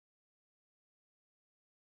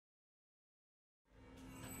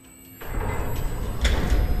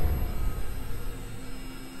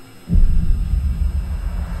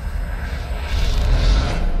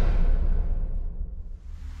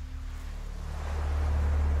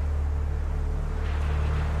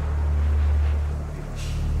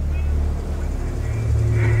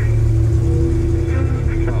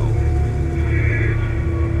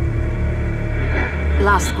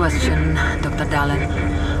question, Dr. Dallin.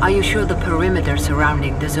 Are you sure the perimeter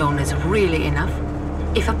surrounding the zone is really enough?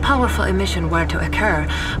 If a powerful emission were to occur,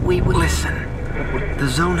 we would... Listen, the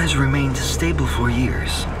zone has remained stable for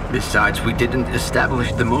years. Besides, we didn't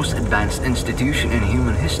establish the most advanced institution in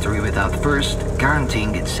human history without first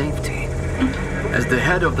guaranteeing its safety. As the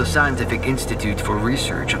head of the Scientific Institute for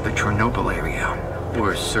Research of the Chernobyl area,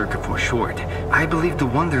 or STALKER for short, I believe the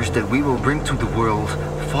wonders that we will bring to the world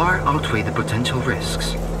far outweigh the potential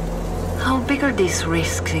risks. How big are these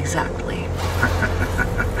risks exactly?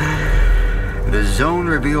 The zone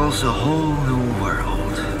reveals a whole new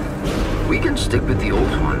world. We can stick with the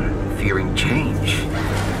old one, fearing change.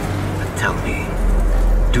 But tell me,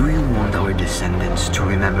 do you want our descendants to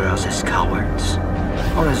remember us as cowards?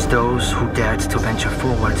 Or as those who dared to venture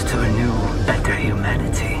forward to a new, better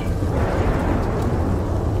humanity?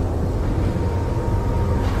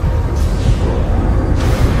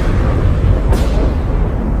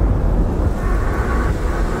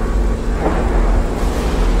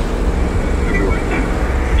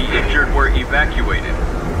 Evacuated.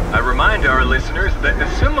 I remind our listeners that a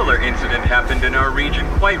similar incident happened in our region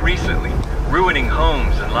quite recently, ruining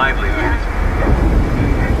homes and livelihoods.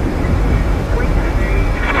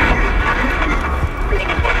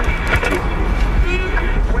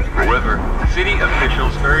 However, city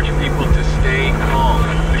officials urge people to stay calm,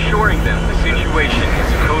 assuring them the situation is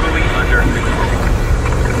totally under control.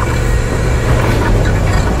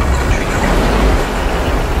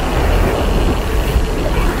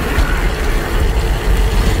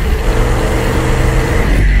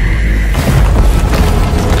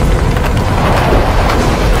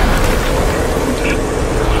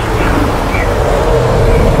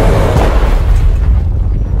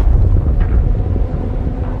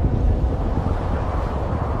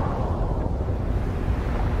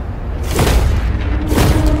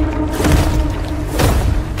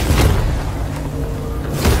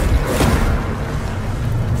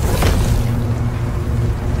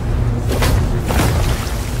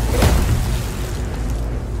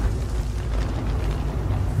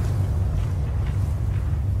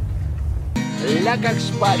 Как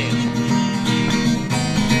спарит.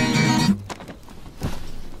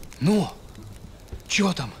 Ну,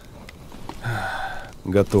 чё там?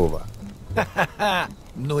 Готово.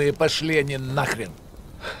 Ну и пошли они нахрен.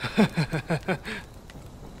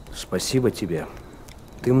 Спасибо тебе.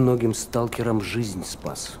 Ты многим сталкерам жизнь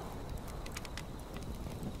спас.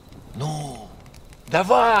 Ну,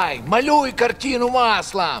 давай, малюй картину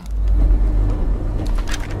маслом.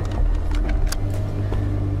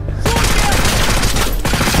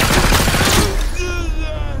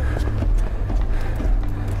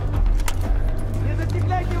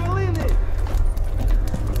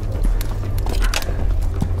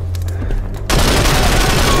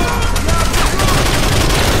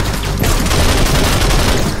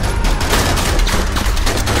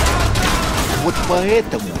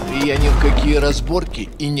 Поэтому я ни в какие разборки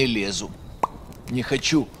и не лезу. Не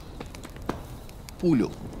хочу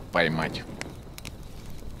пулю поймать.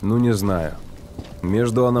 Ну, не знаю.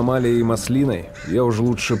 Между аномалией и маслиной я уже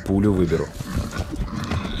лучше пулю выберу.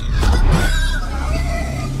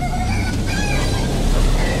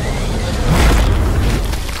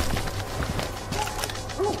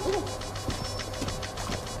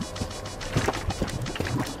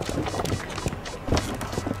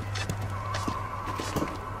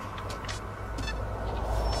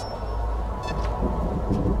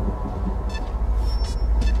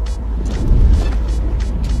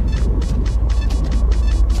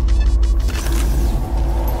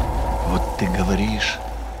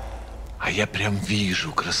 Я прям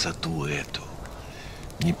вижу красоту эту.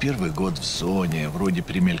 Не первый год в зоне, вроде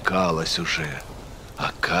примелькалась уже,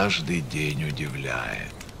 а каждый день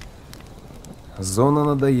удивляет. Зона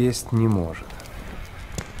надоесть не может.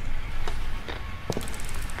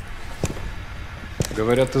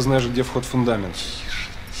 Говорят, ты знаешь, где вход в фундамент.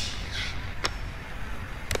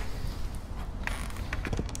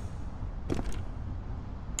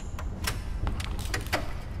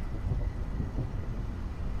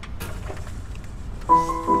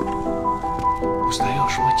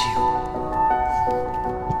 Узнаешь мотив?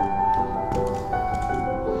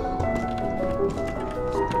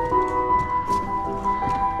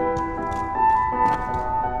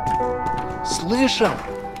 Слышал?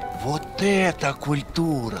 Вот это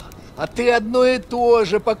культура! А ты одно и то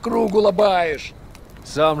же по кругу лобаешь.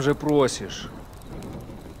 Сам же просишь.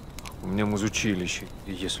 У меня музучилище,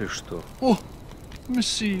 если что. О,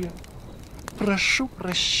 месье, прошу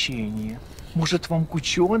прощения. Может, вам к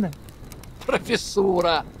ученым?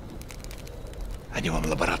 Профессура. Они вам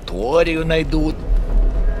лабораторию найдут.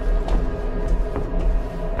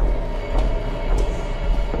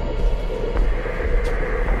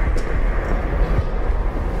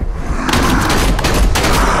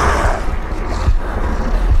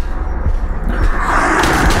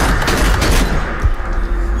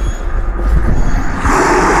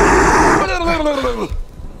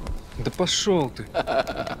 Да пошел ты.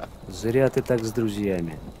 Зря ты так с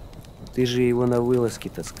друзьями. Ты же его на вылазки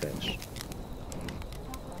таскаешь.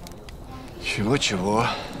 Чего-чего,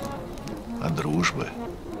 а дружбы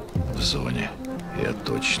в зоне я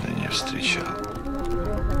точно не встречал.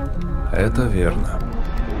 Это верно.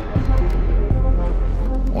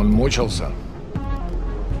 Он мучился?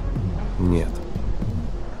 Нет.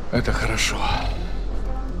 Это хорошо.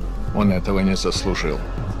 Он этого не заслужил.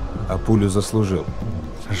 А пулю заслужил.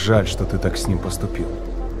 Жаль, что ты так с ним поступил.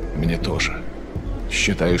 Мне тоже.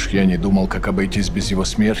 Считаешь, я не думал, как обойтись без его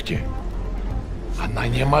смерти? Она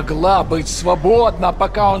не могла быть свободна,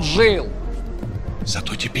 пока он жил.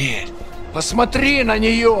 Зато теперь посмотри на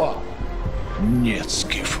нее. Нет,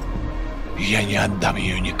 Скиф, я не отдам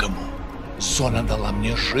ее никому. Зона дала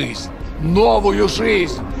мне жизнь, новую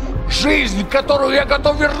жизнь. Жизнь, которую я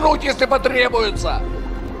готов вернуть, если потребуется.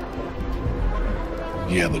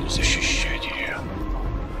 Я буду защищать ее.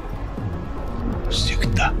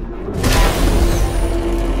 Всегда.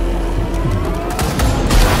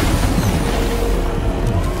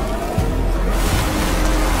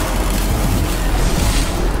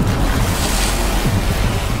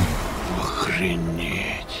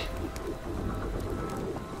 Охренеть.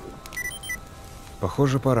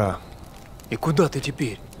 Похоже, пора. И куда ты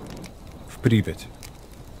теперь? В Припять.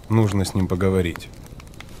 Нужно с ним поговорить.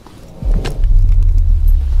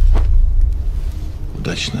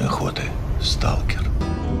 Удачной охоты, сталкер.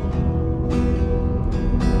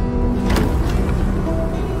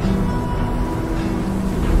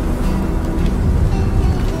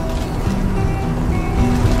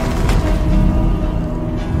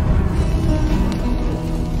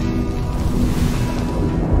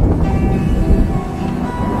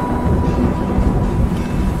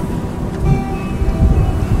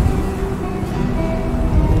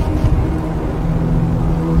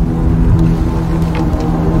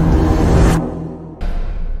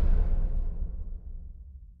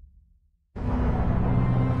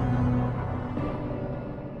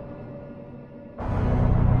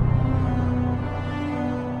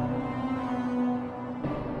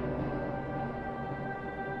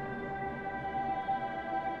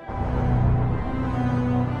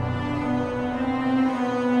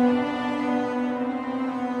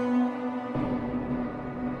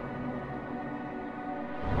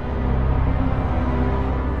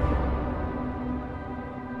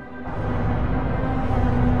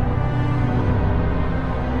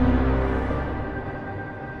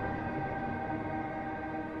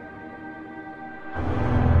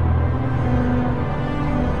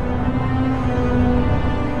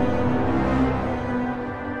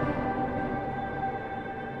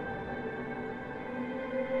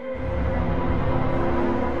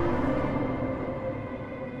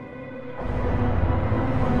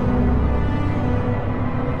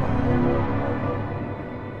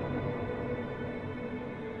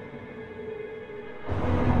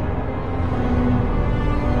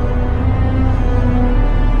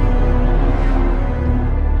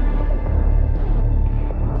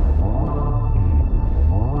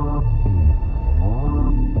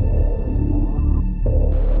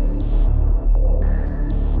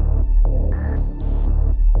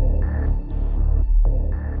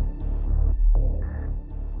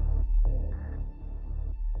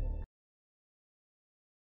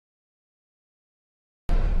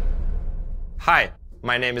 Hi,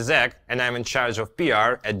 my name is Zach, and I'm in charge of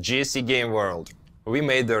PR at GSC Game World. We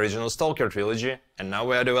made the original Stalker trilogy, and now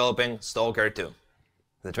we are developing Stalker 2.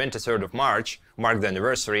 The 23rd of March marked the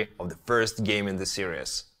anniversary of the first game in the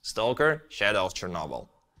series, Stalker: Shadow of Chernobyl.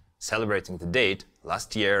 Celebrating the date,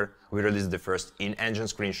 last year we released the first in-engine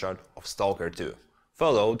screenshot of Stalker 2,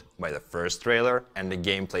 followed by the first trailer and the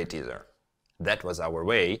gameplay teaser. That was our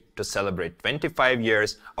way to celebrate 25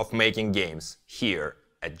 years of making games here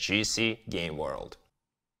at GSC Game World.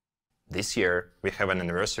 This year we have an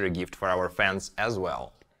anniversary gift for our fans as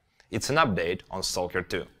well. It's an update on Stalker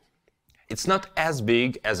 2. It's not as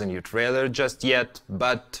big as a new trailer just yet,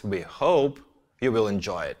 but we hope you will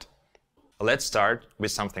enjoy it. Let's start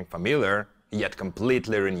with something familiar, yet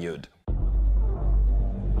completely renewed.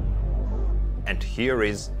 And here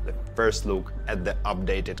is the first look at the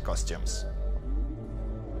updated costumes.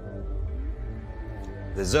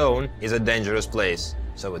 The zone is a dangerous place,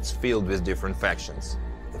 so it's filled with different factions.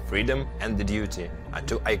 The Freedom and the Duty are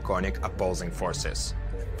two iconic opposing forces.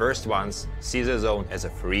 The first ones see the zone as a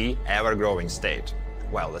free, ever-growing state,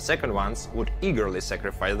 while the second ones would eagerly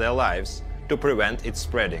sacrifice their lives to prevent its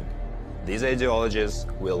spreading. These ideologies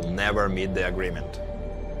will never meet the agreement.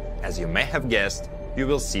 As you may have guessed, you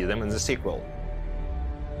will see them in the sequel.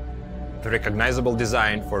 The recognizable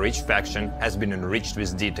design for each faction has been enriched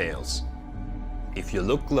with details. If you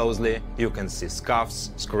look closely, you can see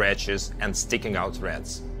scuffs, scratches, and sticking out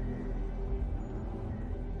threads.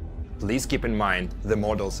 Please keep in mind the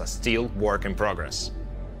models are still work in progress.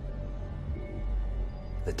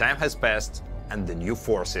 The time has passed and the new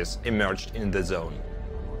forces emerged in the zone.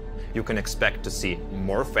 You can expect to see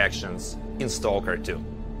more factions in Stalker 2.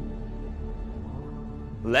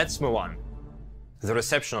 Let's move on. The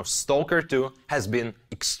reception of Stalker 2 has been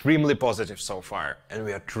extremely positive so far, and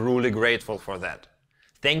we are truly grateful for that.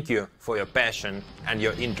 Thank you for your passion and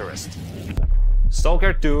your interest.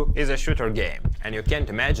 Stalker 2 is a shooter game, and you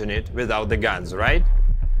can't imagine it without the guns, right?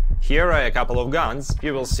 Here are a couple of guns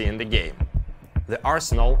you will see in the game. The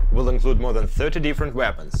arsenal will include more than 30 different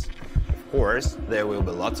weapons. Of course, there will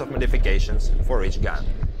be lots of modifications for each gun.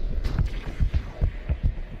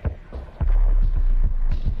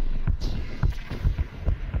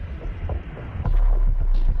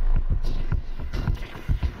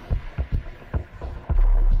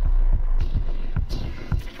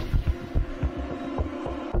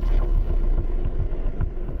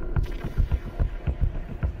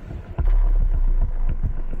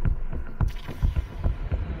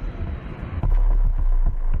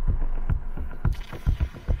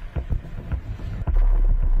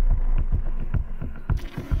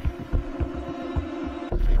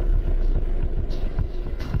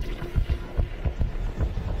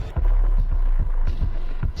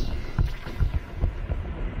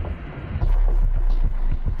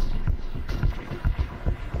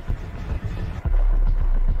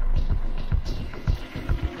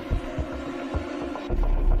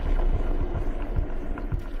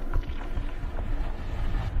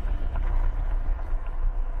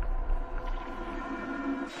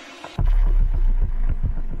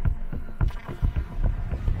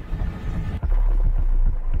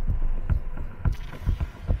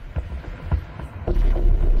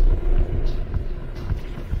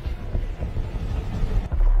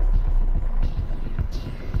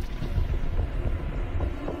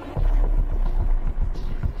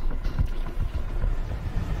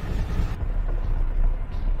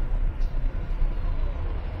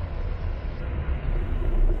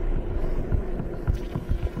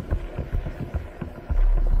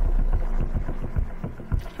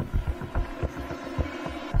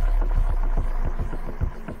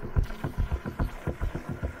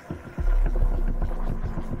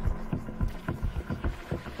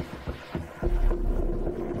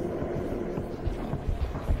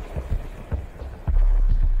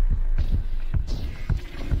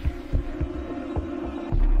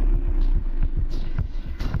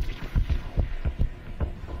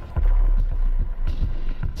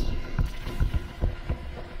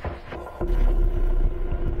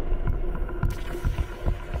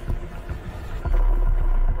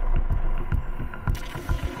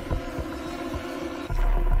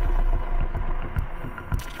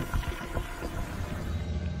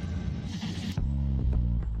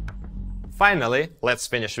 Finally, let's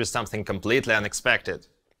finish with something completely unexpected.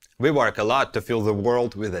 We work a lot to fill the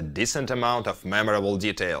world with a decent amount of memorable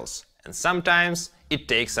details, and sometimes it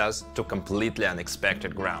takes us to completely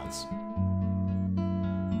unexpected grounds.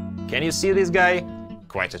 Can you see this guy?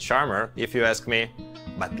 Quite a charmer, if you ask me,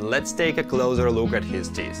 but let's take a closer look at his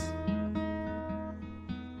teeth.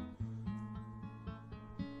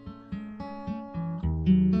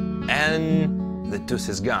 And the tooth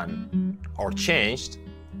is gone, or changed,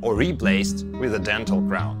 or replaced with a dental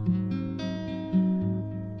crown.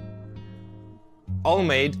 All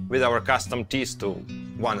made with our custom teeth tool,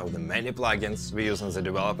 one of the many plugins we use in the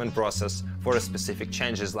development process for specific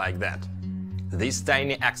changes like that. These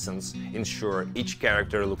tiny accents ensure each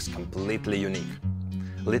character looks completely unique.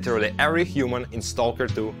 Literally every human in Stalker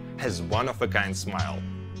 2 has one-of-a-kind smile.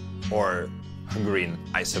 Or grin,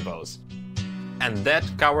 I suppose. And that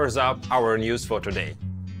covers up our news for today.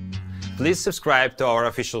 Please subscribe to our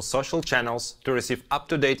official social channels to receive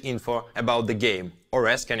up-to-date info about the game or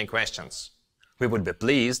ask any questions. We would be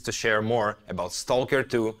pleased to share more about Stalker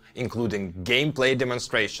 2, including gameplay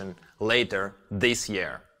demonstration, later this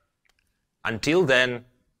year. Until then,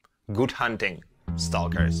 good hunting,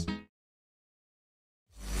 Stalkers!